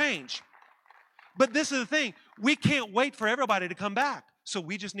it would change. But this is the thing. We can't wait for everybody to come back. So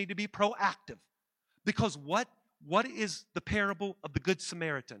we just need to be proactive. Because what is the parable of the Good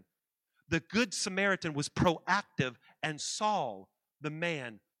Samaritan? The Good Samaritan was proactive and saw the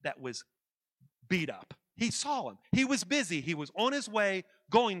man that was beat up. He saw him. He was busy. He was on his way,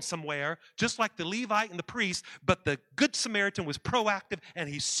 going somewhere, just like the Levite and the priest. But the Good Samaritan was proactive, and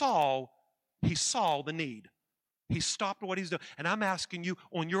he saw the need. He stopped what he's doing. And I'm asking you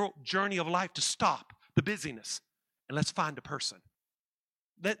on your journey of life to stop the busyness and let's find a person.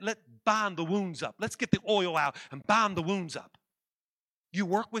 Let bind the wounds up. Let's get the oil out and bind the wounds up. You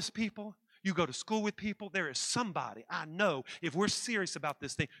work with people. You go to school with people. There is somebody, I know, if we're serious about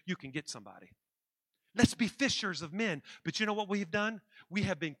this thing, you can get somebody. Let's be fishers of men. But you know what we've done? We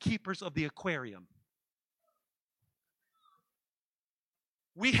have been keepers of the aquarium.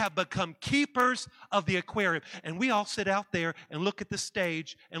 We have become keepers of the aquarium. And we all sit out there and look at the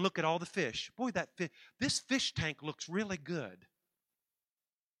stage and look at all the fish. Boy, this fish tank looks really good.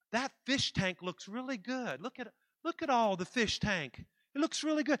 That fish tank looks really good. Look at all the fish tank. It looks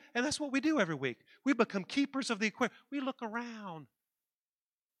really good. And that's what we do every week. We become keepers of the aquarium. We look around.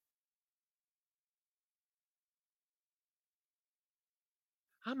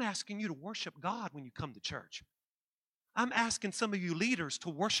 I'm asking you to worship God when you come to church. I'm asking some of you leaders to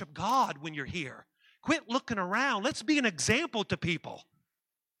worship God when you're here. Quit looking around. Let's be an example to people.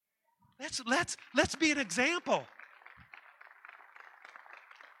 Let's be an example.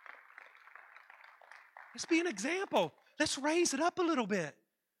 Let's be an example. Let's raise it up a little bit.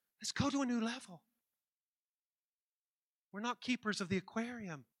 Let's go to a new level. We're not keepers of the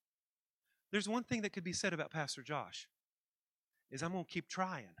aquarium. There's one thing that could be said about Pastor Josh, is I'm going to keep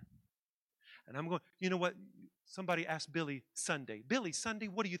trying. And I'm going, you know what? Somebody asked Billy Sunday,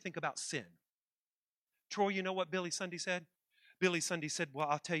 what do you think about sin? Troy, you know what Billy Sunday said? Billy Sunday said, well,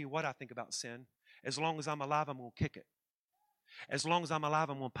 I'll tell you what I think about sin. As long as I'm alive, I'm going to kick it. As long as I'm alive,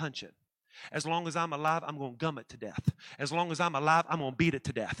 I'm going to punch it. As long as I'm alive, I'm going to gum it to death. As long as I'm alive, I'm going to beat it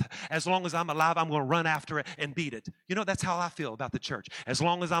to death. As long as I'm alive, I'm going to run after it and beat it. You know, that's how I feel about the church. As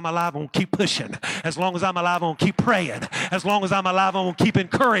long as I'm alive, I'm going to keep pushing. As long as I'm alive, I'm going to keep praying. As long as I'm alive, I'm going to keep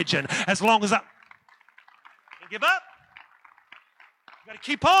encouraging. As long as I... Don't give up. You got to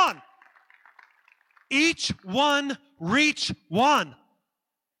keep on. Each one reach one.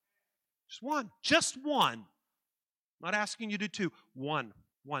 Just one. Just one. I'm not asking you to do 2. One.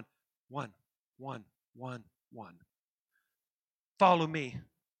 Follow me.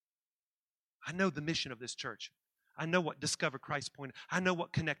 I know the mission of this church. I know what Discover Christ Point. I know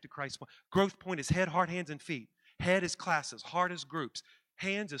what Connect to Christ Point. Growth Point is head, heart, hands, and feet. Head is classes. Heart is groups.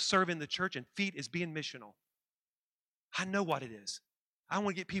 Hands is serving the church, and feet is being missional. I know what it is. I want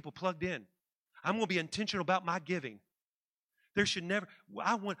to get people plugged in. I'm going to be intentional about my giving. There should never,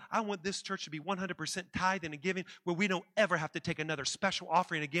 I want this church to be 100% tithing and giving where we don't ever have to take another special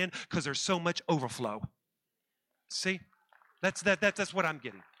offering again because there's so much overflow. See? That's what I'm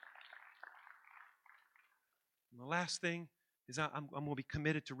getting. And the last thing is I'm going to be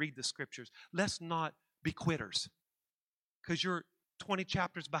committed to read the scriptures. Let's not be quitters. Because you're 20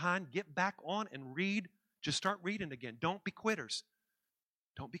 chapters behind, get back on and read. Just start reading again. Don't be quitters.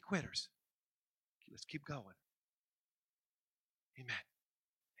 Don't be quitters. Let's keep going. Amen.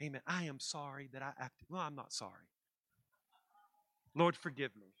 Amen. I am sorry that I acted. Well, I'm not sorry. Lord,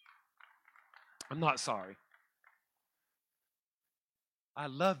 forgive me. I'm not sorry. I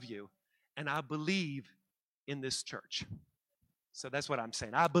love you, and I believe in this church. So that's what I'm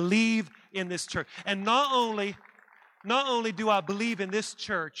saying. I believe in this church. And not only do I believe in this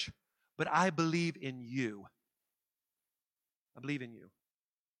church, but I believe in you. I believe in you.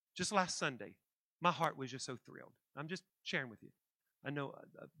 Just last Sunday, my heart was just so thrilled. I'm just sharing with you. I know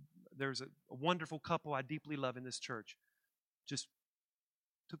there's a wonderful couple I deeply love in this church. Just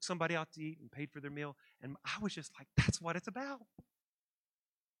took somebody out to eat and paid for their meal. And I was just like, that's what it's about.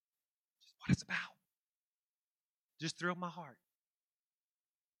 Just what it's about. Just thrilled my heart.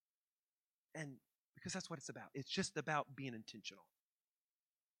 And because that's what it's about. It's just about being intentional.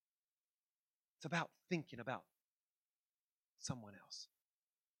 It's about thinking about someone else.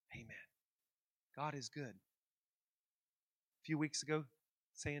 Amen. God is good. A few weeks ago,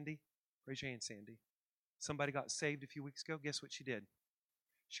 Sandy, raise your hand, Sandy. Somebody got saved a few weeks ago. Guess what she did?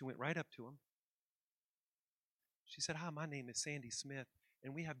 She went right up to him. She said, "Hi, my name is Sandy Smith,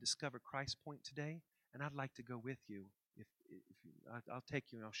 and we have discovered Christ Point today, and I'd like to go with you. I'll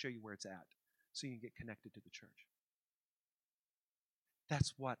take you and I'll show you where it's at so you can get connected to the church."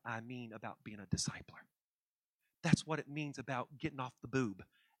 That's what I mean about being a discipler. That's what it means about getting off the boob,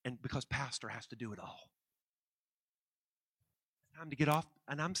 and because pastor has to do it all. It's time to get off,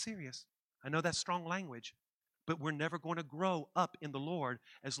 and I'm serious. I know that's strong language, but we're never going to grow up in the Lord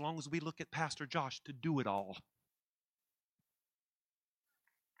as long as we look at Pastor Josh to do it all.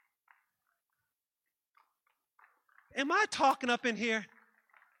 Am I talking up in here?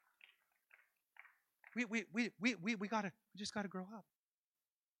 We just gotta grow up.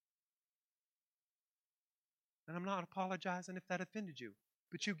 And I'm not apologizing if that offended you,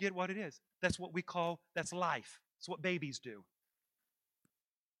 but you get what it is. That's what that's life. It's what babies do.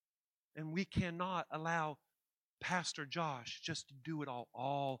 And we cannot allow Pastor Josh just to do it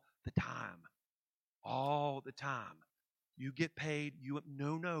all the time. All the time. You get paid,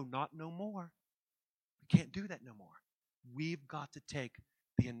 no, not no more. We can't do that no more. We've got to take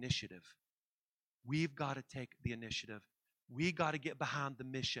the initiative. We've got to take the initiative. We got to get behind the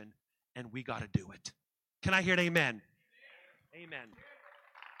mission, and we got to do it. Can I hear an amen? Amen.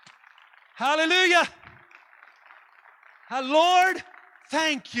 Hallelujah. Lord,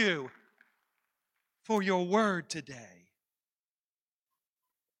 thank you for your word today.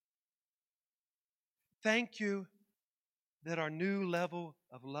 Thank you that our new level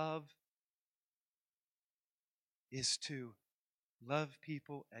of love is to love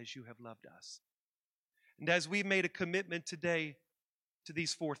people as you have loved us. And as we made a commitment today to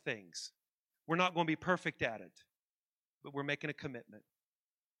these 4 things, we're not going to be perfect at it, but we're making a commitment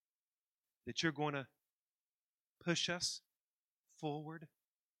that you're going to push us forward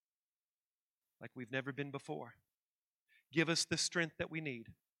like we've never been before. Give us the strength that we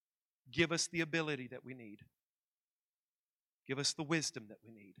need. Give us the ability that we need. Give us the wisdom that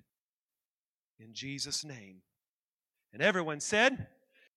we need. In Jesus' name. And everyone said,